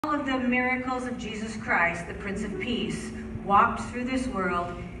All of the miracles of Jesus Christ, the Prince of Peace, walked through this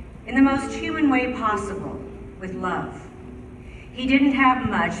world in the most human way possible, with love. He didn't have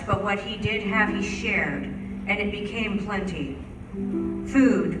much, but what he did have he shared, and it became plenty.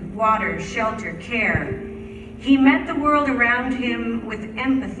 Food, water, shelter, care. He met the world around him with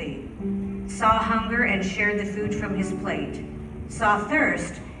empathy, saw hunger and shared the food from his plate, saw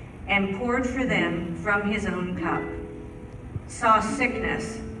thirst and poured for them from his own cup, saw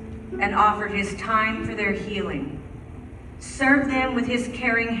sickness and offered his time for their healing, served them with his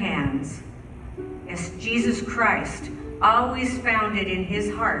caring hands. As Jesus Christ always found it in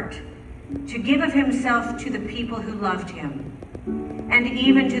his heart to give of himself to the people who loved him, and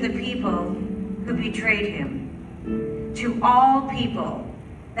even to the people who betrayed him. To all people,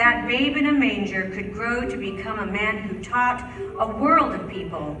 that babe in a manger could grow to become a man who taught a world of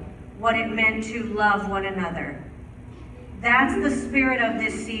people what it meant to love one another. That's the spirit of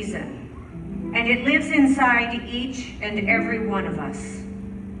this season, and it lives inside each and every one of us.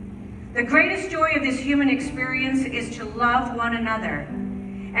 The greatest joy of this human experience is to love one another.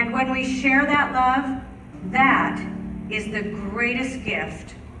 And when we share that love, that is the greatest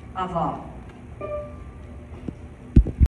gift of all.